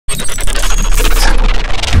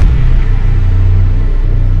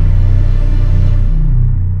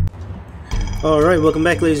Alright, welcome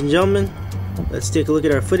back, ladies and gentlemen. Let's take a look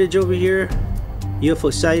at our footage over here.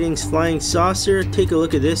 UFO sightings, flying saucer. Take a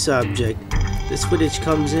look at this object. This footage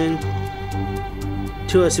comes in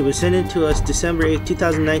to us. It was sent in to us December 8,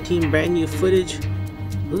 2019. Brand new footage.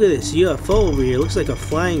 Look at this UFO over here. Looks like a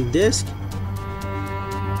flying disc.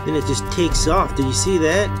 Then it just takes off. Did you see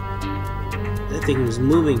that? That thing was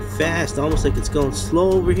moving fast, almost like it's going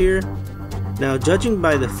slow over here. Now, judging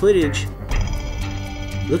by the footage,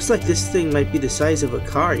 looks like this thing might be the size of a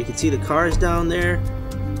car. You can see the cars down there.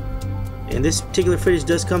 And this particular footage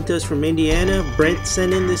does come to us from Indiana. Brent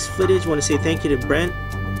sent in this footage. I want to say thank you to Brent.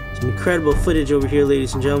 Some incredible footage over here,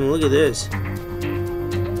 ladies and gentlemen. Look at this.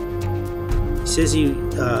 He says he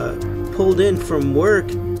pulled in from work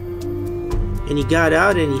and he got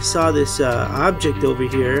out and he saw this object over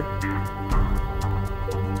here.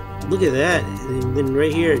 Look at that. And then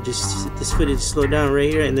right here, just this footage slowed down right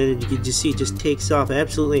here, and then you can just see it just takes off.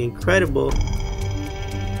 Absolutely incredible.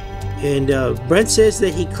 And Brent says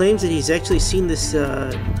that he claims that he's actually seen this saw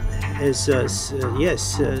this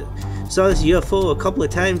UFO a couple of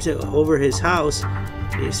times over his house.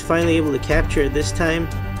 He was finally able to capture it this time.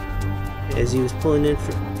 As he was pulling in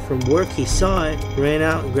from work, he saw it, ran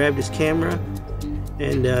out and grabbed his camera.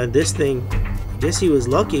 And this thing, I guess he was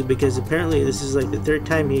lucky, because apparently this is like the third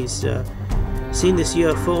time he's seen this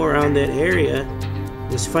UFO around that area.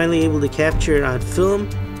 He was finally able to capture it on film.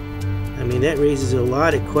 I mean, that raises a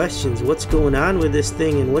lot of questions. What's going on with this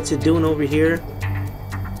thing, and what's it doing over here?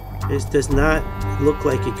 This does not look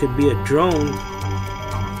like it could be a drone.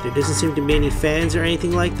 There doesn't seem to be any fans or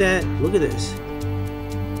anything like that. Look at this.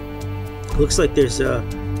 Looks like there's a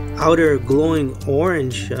outer glowing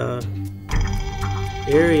orange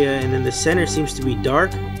area, and then the center seems to be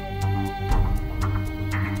dark.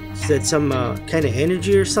 Is that some kind of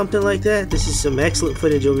energy or something like that? This is some excellent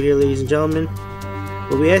footage over here, ladies and gentlemen.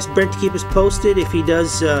 But we asked Brent to keep us posted if he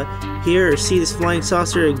does hear or see this flying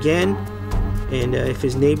saucer again, and if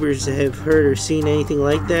his neighbors have heard or seen anything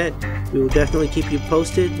like that. We will definitely keep you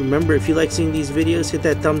posted. Remember, if you like seeing these videos, hit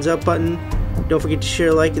that thumbs up button. Don't forget to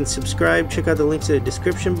share, like, and subscribe. Check out the links in the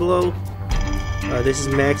description below. This is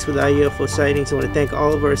Max with iUFO Sightings. I want to thank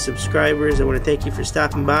all of our subscribers. I want to thank you for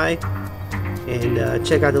stopping by. And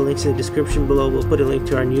check out the links in the description below. We'll put a link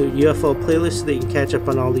to our new UFO playlist so that you can catch up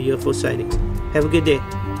on all the UFO sightings. Have a good day.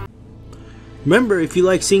 Remember, if you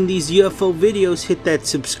like seeing these UFO videos, hit that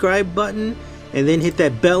subscribe button and then hit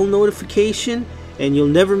that bell notification, and you'll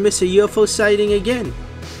never miss a UFO sighting again.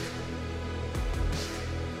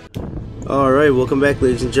 Alright, welcome back,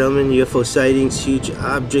 ladies and gentlemen. UFO sightings, huge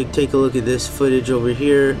object. Take a look at this footage over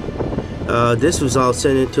here. This was all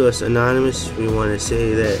sent in to us anonymous. We want to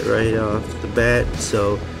say that right off the bat.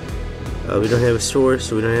 So we don't have a source,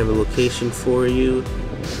 so we don't have a location for you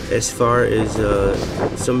as far as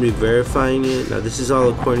somebody verifying it. Now, this is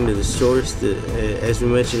all according to the source. As we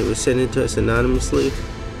mentioned, it was sent in to us anonymously,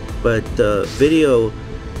 but the video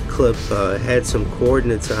clip had some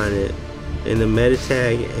coordinates on it in the meta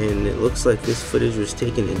tag, and it looks like this footage was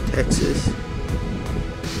taken in Texas.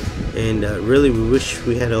 And really, we wish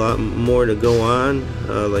we had a lot more to go on,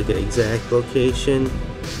 like an exact location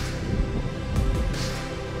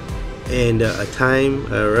and a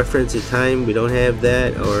time, a reference, a time. We don't have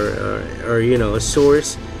that, or you know, a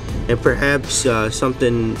source, and perhaps some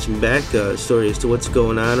back story as to what's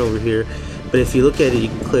going on over here. But if you look at it, you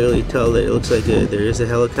can clearly tell that it looks like there is a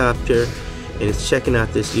helicopter, and it's checking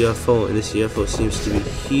out this UFO, and this UFO seems to be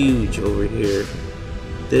huge over here.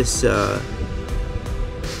 This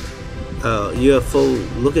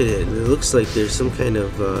UFO, look at it. It looks like there's some kind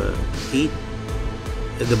of heat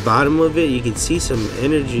at the bottom of it. You can see some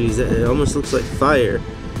energies. It almost looks like fire,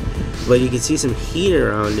 but you can see some heat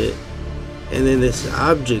around it. And then this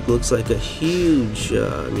object looks like a huge,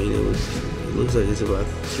 I mean, it looks like it's about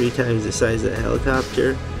 3 times the size of a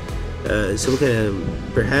helicopter. Some kind of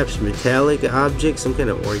perhaps metallic object, some kind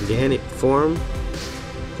of organic form.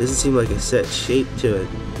 Doesn't seem like a set shape to it,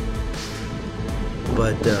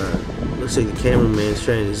 but looks like the cameraman's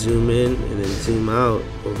trying to zoom in and then zoom out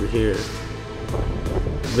over here.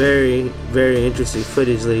 Very, very interesting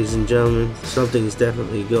footage, ladies and gentlemen. Something's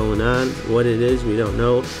definitely going on. What it is, we don't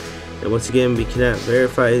know. And once again, we cannot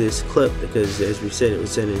verify this clip because, as we said, it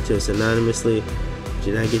was sent in to us anonymously. We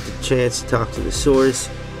did not get the chance to talk to the source.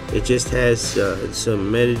 It just has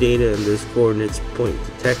some metadata, and those coordinates point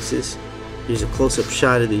to Texas. Here's a close-up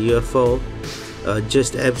shot of the UFO.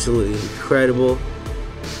 Just absolutely incredible.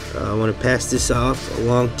 I want to pass this off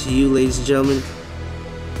along to you, ladies and gentlemen.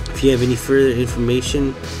 If you have any further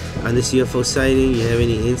information on this UFO sighting, you have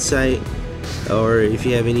any insight, or if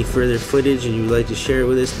you have any further footage and you would like to share it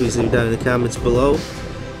with us, please leave it down in the comments below.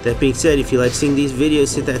 That being said, if you like seeing these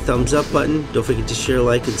videos, hit that thumbs up button. Don't forget to share,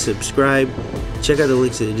 like, and subscribe. Check out the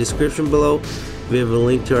links in the description below. We have a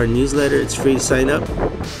link to our newsletter. It's free to sign up.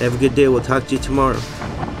 Have a good day. We'll talk to you tomorrow.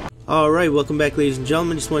 Alright, welcome back, ladies and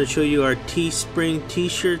gentlemen. Just want to show you our Teespring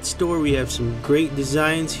t-shirt store. We have some great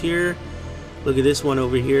designs here. Look at this one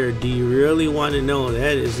over here. Do you really want to know?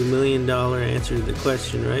 That is $1 million answer to the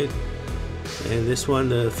question, right? And this one,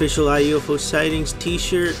 the official iUFO Sightings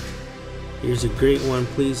t-shirt. Here's a great one.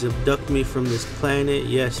 Please abduct me from this planet.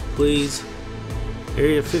 Yes, please.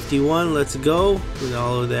 Area 51, let's go. With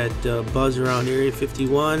all of that buzz around Area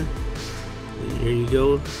 51. And here you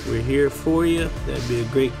go. We're here for you. That'd be a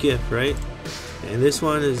great gift, right? And this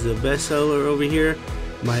one is the bestseller over here.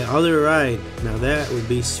 My Other Ride. Now that would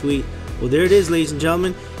be sweet. Well, there it is, ladies and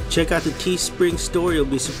gentlemen. Check out the Teespring store. You'll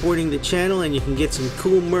be supporting the channel and you can get some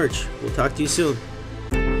cool merch. We'll talk to you soon.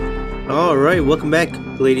 Alright, welcome back,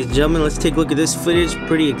 ladies and gentlemen. Let's take a look at this footage.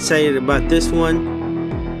 Pretty excited about this one.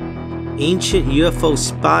 Ancient UFO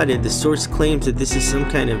spotted. The source claims that this is some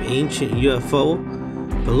kind of ancient UFO.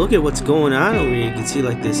 But look at what's going on over here. You can see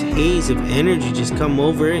like this haze of energy just come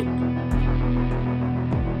over it.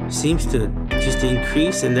 Seems to just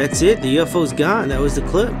increase, and that's it. The UFO's gone. That was the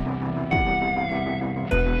clip.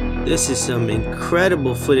 This is some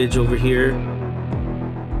incredible footage over here.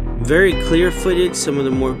 Very clear footage. Some of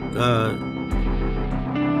the more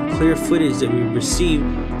clear footage that we received.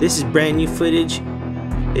 This is brand new footage.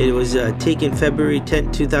 It was taken February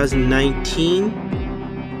 10th, 2019.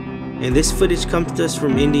 And this footage comes to us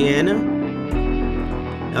from Indiana.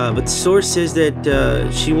 But the source says that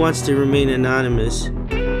she wants to remain anonymous.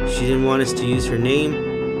 She didn't want us to use her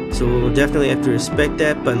name. So we'll definitely have to respect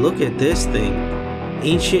that. But look at this thing.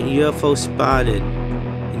 Ancient UFO spotted.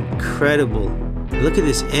 Incredible. Look at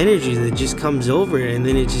this energy that just comes over it and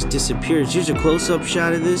then it just disappears. Here's a close-up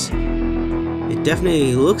shot of this. It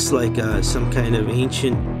definitely looks like some kind of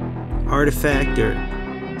ancient artifact or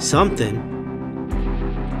something.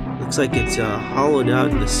 Looks like it's hollowed out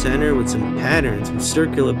in the center with some patterns, some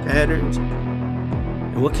circular patterns.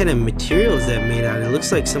 And what kind of material is that made out of? It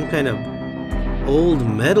looks like some kind of old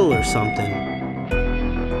metal or something.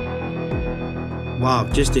 Wow,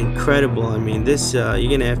 just incredible. I mean, this you're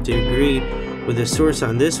gonna have to agree with the source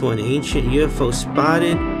on this one. Ancient UFO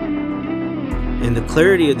spotted, and the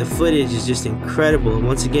clarity of the footage is just incredible.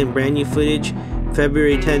 Once again, brand new footage,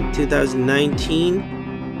 February 10th, 2019,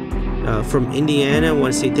 from Indiana. I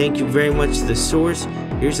want to say thank you very much to the source.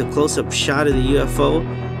 Here's a close-up shot of the UFO.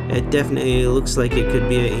 It definitely looks like it could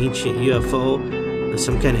be an ancient UFO or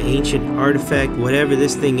some kind of ancient artifact. Whatever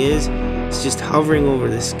this thing is, it's just hovering over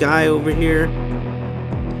the sky over here.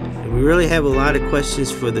 We really have a lot of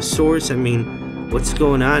questions for the source. I mean, what's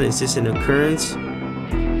going on? Is this an occurrence,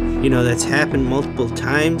 you know, that's happened multiple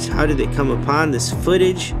times? How did they come upon this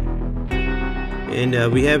footage?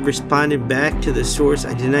 And we have responded back to the source.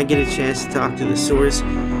 I did not get a chance to talk to the source,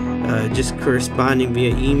 just corresponding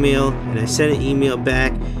via email, and I sent an email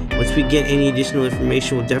back. Once we get any additional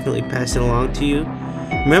information, we'll definitely pass it along to you.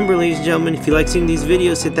 Remember, ladies and gentlemen, if you like seeing these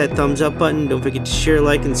videos, hit that thumbs up button. Don't forget to share,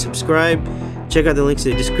 like, and subscribe. Check out the links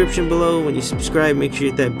in the description below. When you subscribe, make sure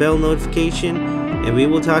you hit that bell notification, and we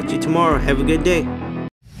will talk to you tomorrow. Have a good day.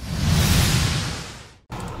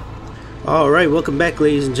 Alright, welcome back,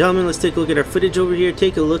 ladies and gentlemen. Let's take a look at our footage over here.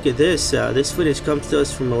 Take a look at this. This footage comes to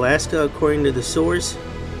us from Alaska, according to the source.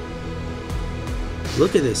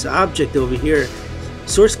 Look at this object over here.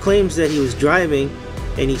 Source claims that he was driving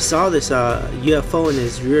and he saw this UFO in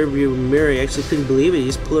his rearview mirror. He actually couldn't believe it. He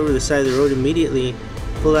just pulled over the side of the road immediately,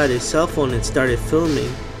 pulled out his cell phone and started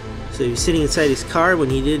filming. So he was sitting inside his car when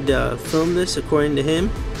he did film this, according to him.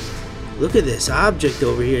 Look at this object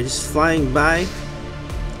over here, just flying by.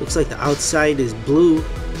 Looks like the outside is blue,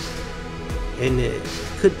 and it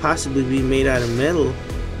could possibly be made out of metal.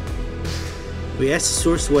 We asked the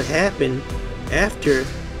source what happened after,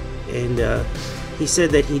 and he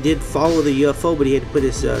said that he did follow the UFO, but he had to put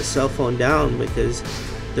his cell phone down because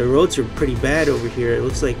the roads are pretty bad over here. It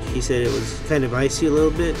looks like he said it was kind of icy a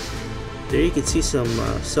little bit. There you can see some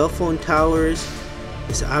cell phone towers.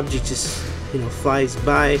 This object just, you know, flies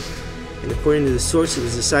by, and according to the source, it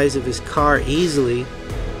was the size of his car easily.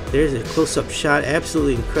 There's a close-up shot.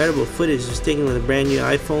 Absolutely incredible footage, just taken with a brand new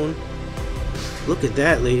iPhone. Look at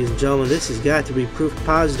that, ladies and gentlemen. This has got to be proof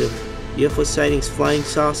positive. UFO sightings, flying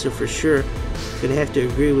saucer for sure. Gonna have to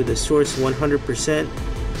agree with the source 100%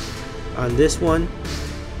 on this one.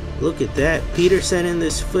 Look at that. Peter sent in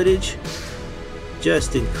this footage.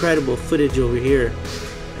 Just incredible footage over here.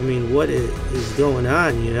 I mean, what is going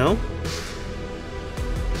on, you know?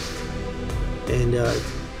 And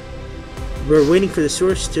we're waiting for the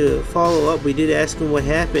source to follow up. We did ask him what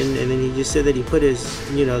happened, and then he just said that he put his,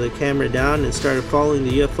 the camera down and started following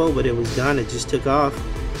the UFO, but it was gone. It just took off.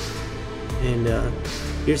 And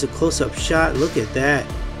here's a close-up shot. Look at that.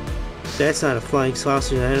 That's not a flying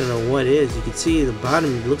saucer. I don't know what is. You can see the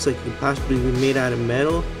bottom. It looks like it could possibly be made out of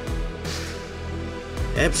metal.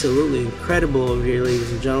 Absolutely incredible over here,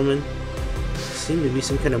 ladies and gentlemen. Seem to be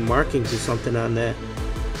some kind of markings or something on that.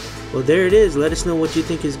 Well, there it is. Let us know what you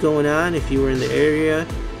think is going on. If you were in the area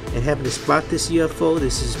and happen to spot this UFO,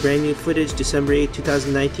 this is brand new footage, December 8,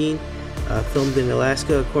 2019, filmed in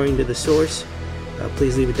Alaska according to the source.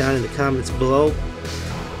 Please leave it down in the comments below.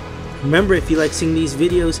 Remember, if you like seeing these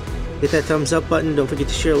videos, hit that thumbs up button. Don't forget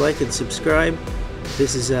to share, like, and subscribe.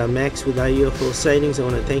 This is Max with iUFO Sightings. I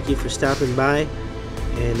want to thank you for stopping by,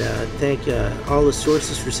 and thank all the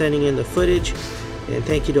sources for sending in the footage, and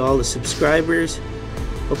thank you to all the subscribers.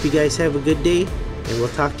 Hope you guys have a good day, and we'll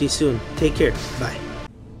talk to you soon. Take care. Bye.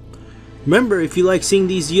 Remember, if you like seeing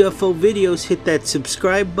these UFO videos, hit that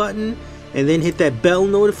subscribe button and then hit that bell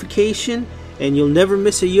notification, and you'll never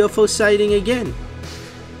miss a UFO sighting again.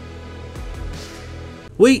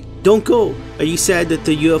 Wait, don't go. Are you sad that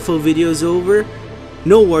the UFO video is over?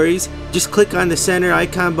 No worries. Just click on the center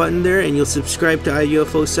icon button there and you'll subscribe to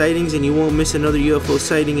iUFO Sightings, and you won't miss another UFO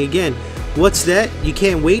sighting again. What's that? You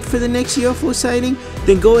can't wait for the next UFO sighting?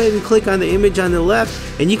 Then go ahead and click on the image on the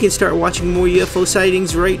left and you can start watching more UFO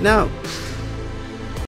sightings right now.